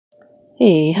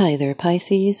Hey, hi there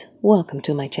Pisces. Welcome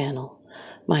to my channel.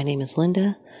 My name is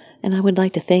Lynda, and I would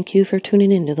like to thank you for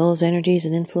tuning into those energies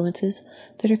and influences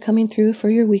that are coming through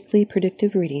for your weekly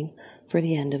predictive reading for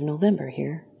the end of November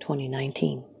here,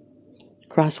 2019.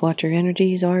 Cross-watcher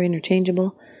energies are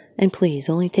interchangeable, and please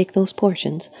only take those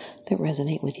portions that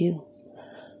resonate with you.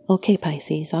 Okay,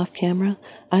 Pisces, off camera,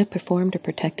 I've performed a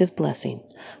protective blessing.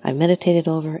 I meditated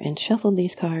over and shuffled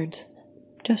these cards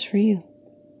just for you.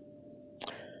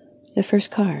 The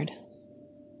first card,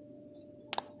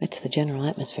 it's the general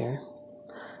atmosphere.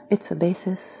 It's the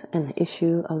basis and the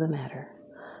issue of the matter.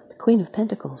 The Queen of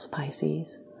Pentacles,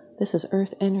 Pisces. This is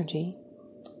earth energy.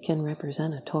 Can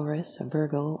represent a Taurus, a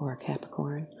Virgo, or a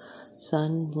Capricorn.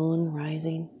 Sun, Moon,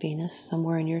 Rising, Venus,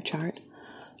 somewhere in your chart,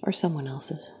 or someone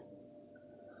else's.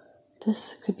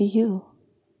 This could be you.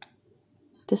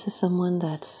 This is someone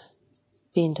that's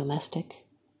being domestic.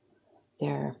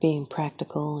 They're being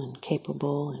practical and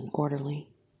capable and orderly.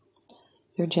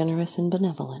 They're generous and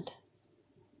benevolent.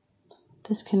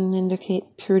 This can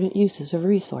indicate prudent uses of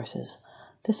resources.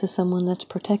 This is someone that's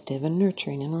protective and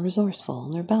nurturing and resourceful,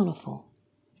 and they're bountiful.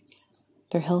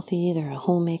 They're healthy, they're a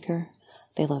homemaker,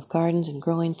 they love gardens and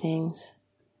growing things.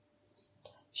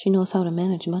 She knows how to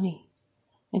manage money,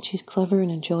 and she's clever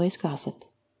and enjoys gossip.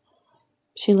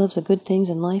 She loves the good things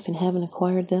in life, and having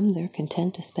acquired them, they're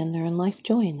content to spend their life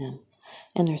enjoying them.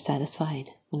 And they're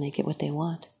satisfied when they get what they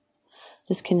want.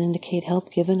 This can indicate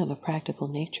help given of a practical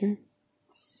nature. It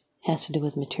has to do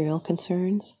with material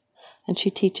concerns. And she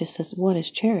teaches that what is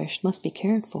cherished must be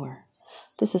cared for.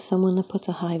 This is someone that puts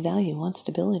a high value on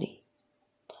stability.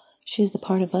 She's the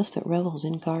part of us that revels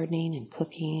in gardening and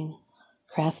cooking,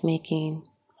 craft making,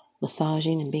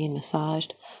 massaging and being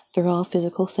massaged. They're all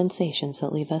physical sensations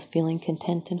that leave us feeling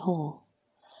content and whole.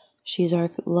 She's our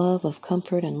love of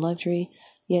comfort and luxury,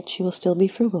 yet she will still be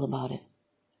frugal about it.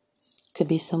 Could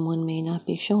be someone may not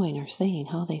be showing or saying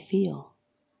how they feel.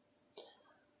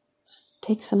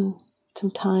 Take some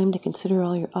time to consider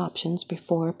all your options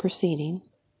before proceeding.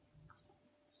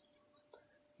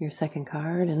 Your second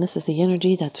card, and this is the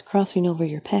energy that's crossing over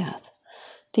your path.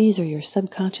 These are your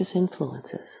subconscious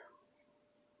influences.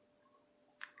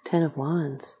 Ten of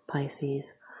Wands,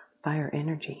 Pisces, fire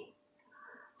energy.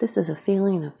 This is a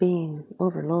feeling of being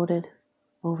overloaded,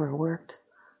 overworked,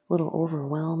 a little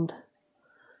overwhelmed,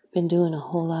 been doing a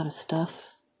whole lot of stuff,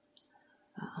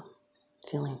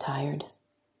 feeling tired.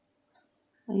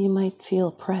 You might feel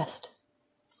oppressed.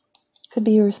 Could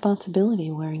be your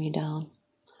responsibility wearing you down,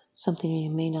 something you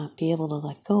may not be able to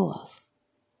let go of.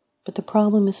 But the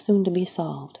problem is soon to be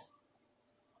solved.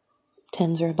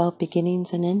 Tens are about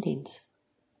beginnings and endings.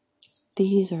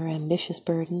 These are ambitious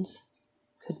burdens.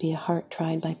 Could be a heart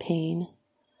tried by pain.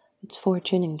 It's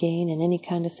fortune and gain and any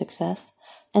kind of success.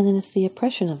 And then it's the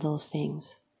oppression of those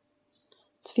things.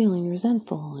 It's feeling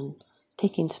resentful and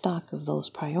taking stock of those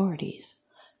priorities.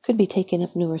 Could be taking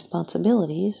up new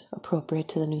responsibilities appropriate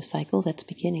to the new cycle that's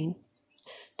beginning.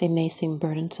 They may seem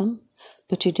burdensome,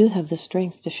 but you do have the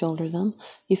strength to shoulder them.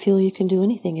 You feel you can do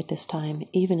anything at this time,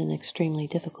 even an extremely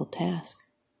difficult task.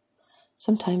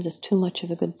 Sometimes it's too much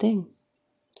of a good thing.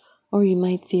 Or you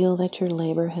might feel that your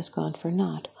labor has gone for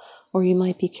naught, or you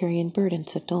might be carrying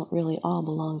burdens that don't really all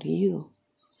belong to you.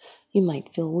 You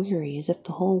might feel weary, as if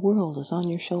the whole world is on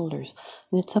your shoulders,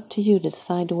 and it's up to you to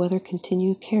decide whether to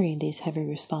continue carrying these heavy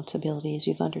responsibilities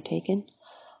you've undertaken,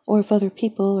 or if other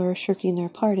people are shirking their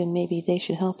part and maybe they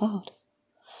should help out.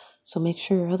 So make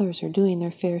sure others are doing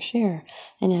their fair share,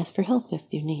 and ask for help if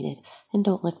you need it, and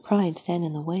don't let pride stand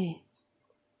in the way.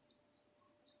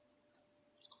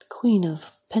 The Queen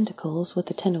of Pentacles with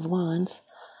the Ten of Wands,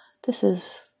 this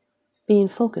is being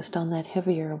focused on that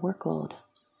heavier workload.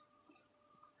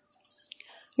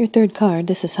 Your third card,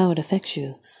 this is how it affects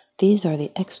you. These are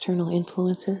the external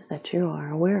influences that you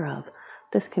are aware of.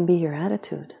 This can be your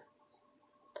attitude.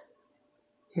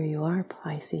 Here you are,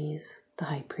 Pisces, the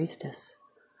High Priestess.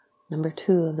 Number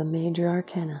 2 of the major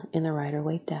arcana in the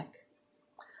Rider-Waite deck.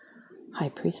 High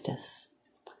Priestess.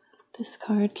 This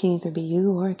card can either be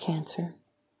you or a Cancer.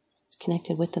 It's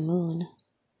connected with the moon.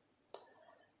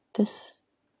 This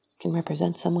can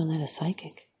represent someone that is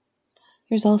psychic.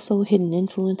 There's also hidden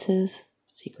influences,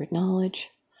 secret knowledge.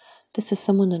 This is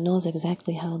someone that knows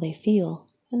exactly how they feel,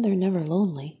 and they're never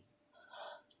lonely.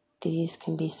 These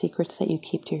can be secrets that you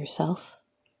keep to yourself.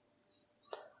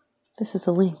 This is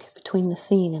the link between the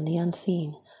seen and the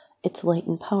unseen. It's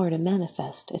latent power to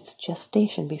manifest. It's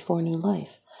gestation before new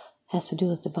life. It has to do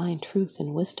with divine truth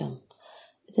and wisdom.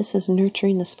 This is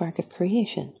nurturing the spark of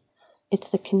creation. It's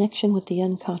the connection with the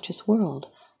unconscious world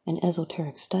and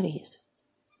esoteric studies.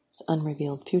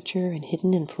 Unrevealed future and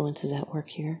hidden influences at work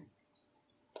here.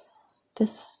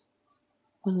 This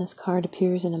When this card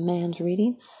appears in a man's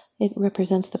reading, it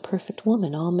represents the perfect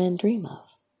woman all men dream of.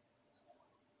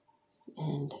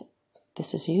 And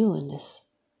this is you in this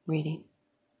reading.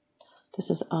 This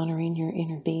is honoring your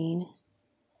inner being.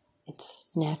 It's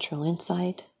natural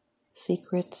insight,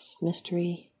 secrets,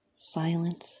 mystery,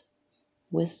 silence,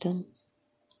 wisdom,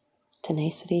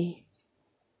 tenacity,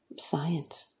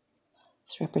 science.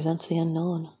 This represents the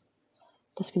unknown.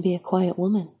 This can be a quiet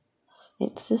woman.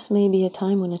 This may be a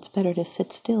time when it's better to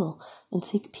sit still and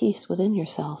seek peace within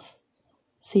yourself.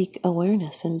 Seek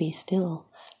awareness and be still.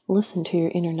 Listen to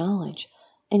your inner knowledge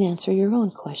and answer your own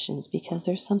questions because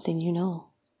there's something you know.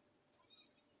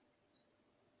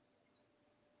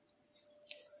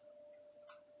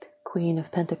 The Queen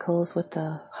of Pentacles with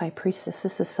the High Priestess.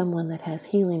 This is someone that has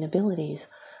healing abilities.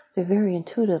 They're very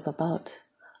intuitive about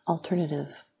alternative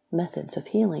methods of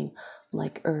healing,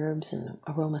 like herbs and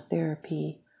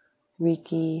aromatherapy,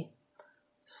 Reiki,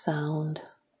 sound,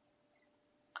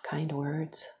 kind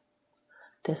words.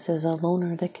 This is a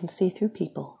loner that can see through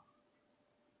people.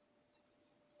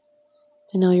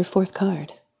 And now your fourth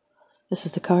card. This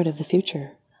is the card of the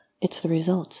future. It's the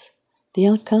results, the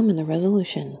outcome, and the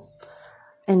resolution.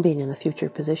 And being in the future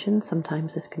position,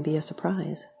 sometimes this can be a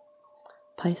surprise.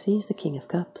 Pisces, the King of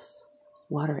Cups,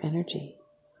 water energy.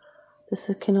 This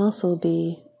can also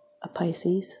be a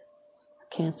Pisces,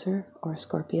 a Cancer, or a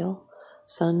Scorpio,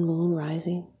 Sun, Moon,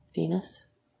 Rising, Venus.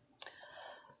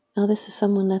 Now this is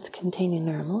someone that's containing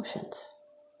their emotions.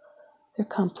 They're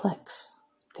complex.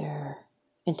 They're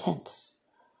intense.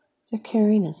 They're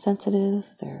caring and sensitive.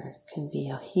 There can be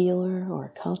a healer or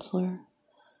a counselor.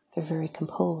 They're very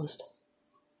composed.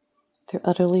 They're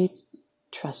utterly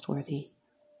trustworthy.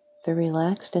 They're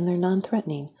relaxed and they're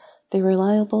non-threatening. They're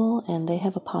reliable and they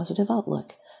have a positive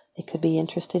outlook. They could be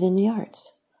interested in the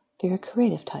arts. They're a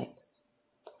creative type.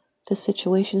 This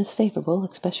situation is favorable,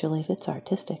 especially if it's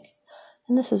artistic.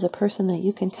 And this is a person that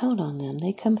you can count on them.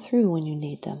 They come through when you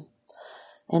need them.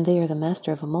 And they are the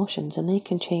master of emotions, and they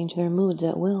can change their moods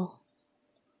at will.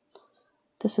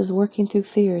 This is working through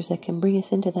fears that can bring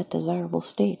us into that desirable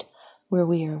state where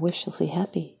we are wishlessly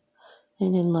happy.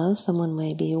 And in love, someone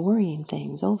may be worrying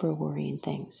things, over-worrying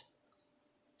things.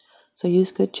 So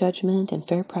use good judgment and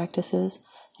fair practices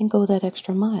and go that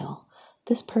extra mile.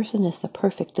 This person is the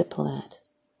perfect diplomat,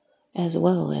 as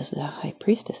well as the High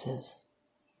Priestess is.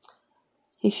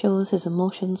 He shows his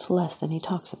emotions less than he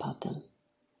talks about them.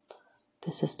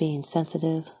 This is being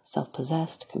sensitive,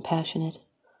 self-possessed, compassionate,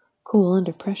 cool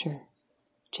under pressure,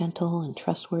 gentle and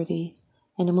trustworthy,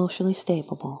 and emotionally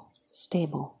stable.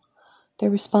 They're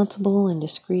responsible and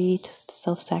discreet,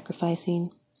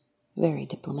 self-sacrificing, very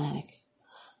diplomatic.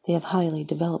 They have highly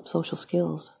developed social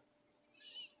skills.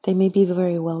 They may be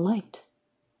very well liked.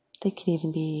 They can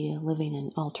even be living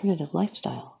an alternative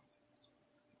lifestyle.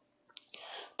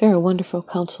 They're a wonderful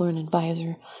counselor and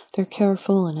advisor. They're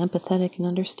careful and empathetic and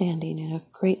understanding and a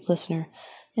great listener,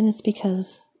 and it's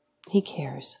because he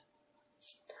cares.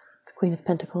 The Queen of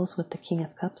Pentacles with the King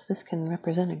of Cups. This can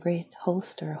represent a great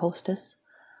host or hostess.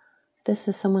 This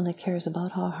is someone that cares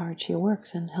about how hard she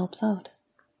works and helps out.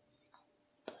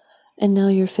 And now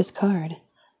your fifth card.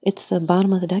 It's the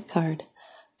bottom of the deck card,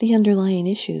 the underlying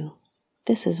issue.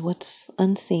 This is what's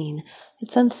unseen.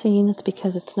 It's unseen, it's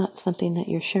because it's not something that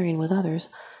you're sharing with others,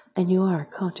 and you are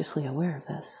consciously aware of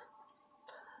this.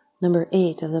 Number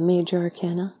 8 of the major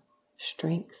arcana,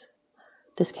 strength.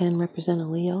 This can represent a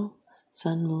Leo,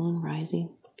 Sun, Moon, Rising,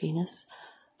 Venus.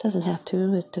 Doesn't have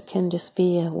to. It can just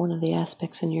be one of the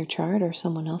aspects in your chart or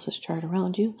someone else's chart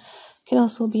around you. It can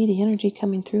also be the energy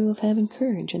coming through of having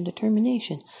courage and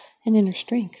determination and inner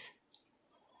strength.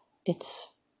 It's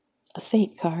a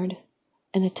fate card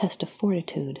and a test of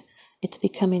fortitude. It's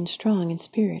becoming strong in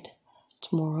spirit.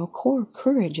 It's moral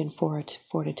courage and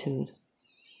fortitude.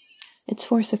 It's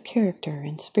force of character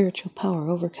and spiritual power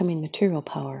overcoming material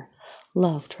power,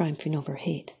 love triumphing over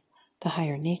hate, the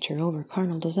higher nature over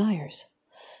carnal desires.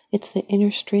 It's the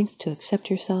inner strength to accept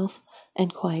yourself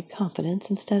and quiet confidence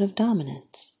instead of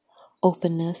dominance,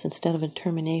 openness instead of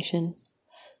determination.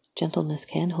 Gentleness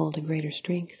can hold a greater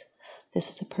strength. This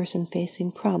is a person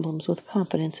facing problems with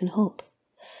confidence and hope.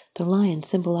 The lion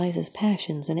symbolizes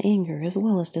passions and anger as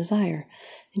well as desire,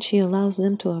 and she allows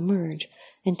them to emerge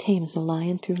and tames the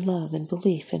lion through love and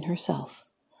belief in herself.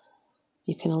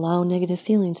 You can allow negative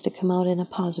feelings to come out in a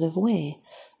positive way,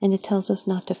 and it tells us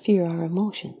not to fear our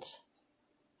emotions.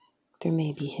 There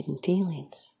may be hidden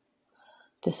feelings.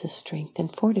 This is strength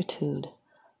and fortitude,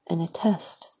 and a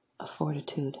test of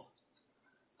fortitude.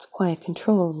 It's quiet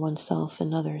control of oneself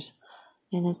and others,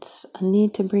 and it's a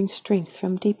need to bring strength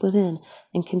from deep within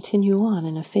and continue on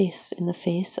in the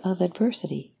face of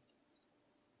adversity.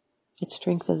 It's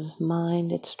strength of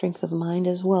mind. It's strength of mind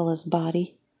as well as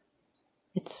body.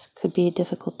 It could be a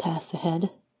difficult task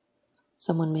ahead.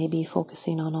 Someone may be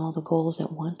focusing on all the goals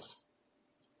at once.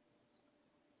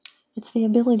 It's the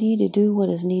ability to do what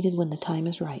is needed when the time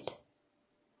is right.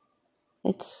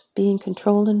 It's being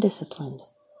controlled and disciplined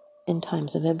in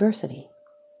times of adversity.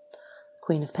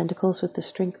 Queen of Pentacles with the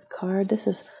Strength card. This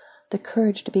is the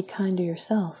courage to be kind to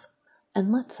yourself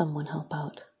and let someone help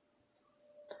out.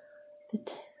 The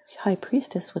High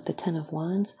Priestess with the Ten of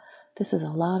Wands. This is a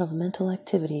lot of mental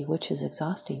activity, which is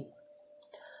exhausting.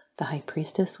 The High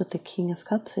Priestess with the King of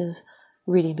Cups is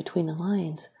reading between the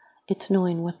lines. It's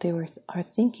knowing what they are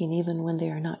thinking even when they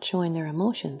are not showing their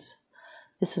emotions.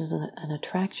 This is an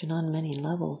attraction on many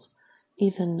levels,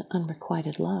 even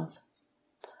unrequited love.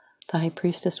 The High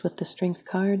Priestess with the Strength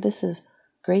card. This is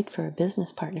great for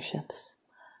business partnerships.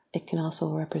 It can also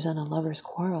represent a lover's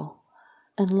quarrel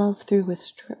and love through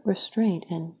restraint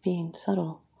and being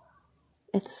subtle.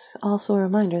 It's also a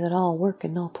reminder that all work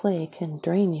and no play can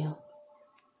drain you.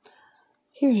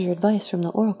 Here's your advice from the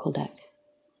Oracle deck.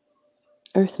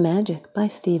 Earth Magic by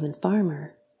Stephen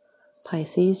Farmer.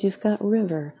 Pisces, you've got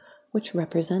River, which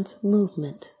represents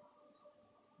movement.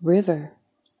 River.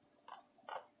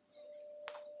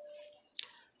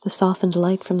 The softened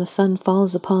light from the sun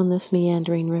falls upon this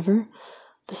meandering river,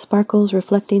 the sparkles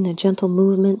reflecting the gentle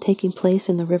movement taking place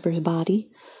in the river's body.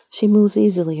 She moves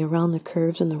easily around the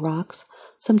curves and the rocks,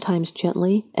 sometimes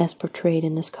gently, as portrayed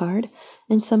in this card,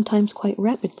 and sometimes quite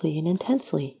rapidly and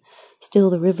intensely.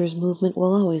 Still, the river's movement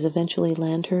will always eventually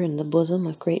land her in the bosom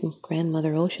of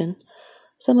great-grandmother ocean.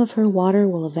 Some of her water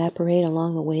will evaporate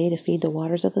along the way to feed the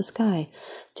waters of the sky,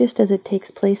 just as it takes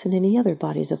place in any other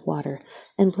bodies of water,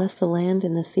 and bless the land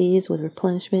and the seas with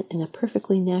replenishment in a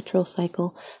perfectly natural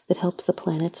cycle that helps the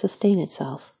planet sustain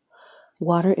itself.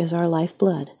 Water is our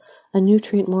lifeblood, a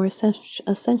nutrient more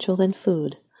essential than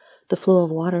food. The flow of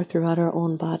water throughout our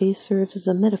own bodies serves as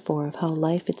a metaphor of how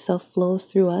life itself flows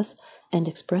through us and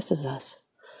expresses us.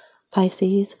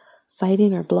 Pisces,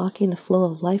 fighting or blocking the flow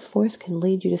of life force can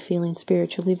lead you to feeling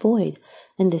spiritually void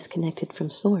and disconnected from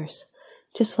source.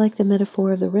 Just like the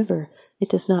metaphor of the river, it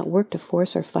does not work to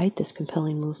force or fight this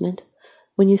compelling movement.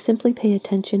 When you simply pay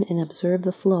attention and observe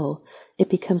the flow, it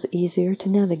becomes easier to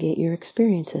navigate your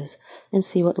experiences and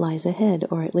see what lies ahead,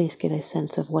 or at least get a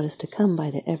sense of what is to come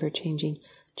by the ever-changing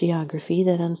geography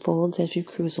that unfolds as you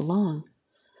cruise along.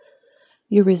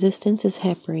 Your resistance is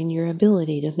hampering your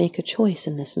ability to make a choice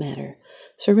in this matter.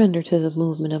 Surrender to the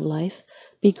movement of life.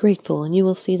 Be grateful, and you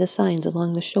will see the signs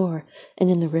along the shore and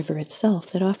in the river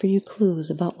itself that offer you clues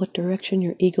about what direction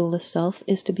your egoless self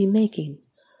is to be making.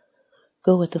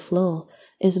 Go with the flow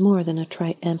is more than a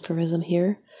triumphism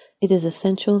here. It is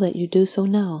essential that you do so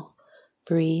now.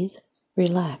 Breathe,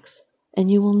 relax, and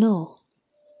you will know.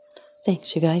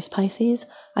 Thanks, you guys, Pisces.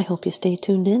 I hope you stay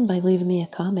tuned in by leaving me a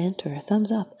comment or a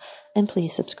thumbs up, and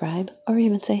please subscribe or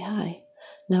even say hi.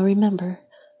 Now remember,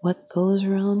 what goes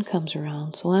around comes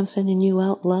around, so I'm sending you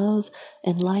out love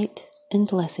and light and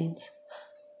blessings.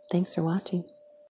 Thanks for watching.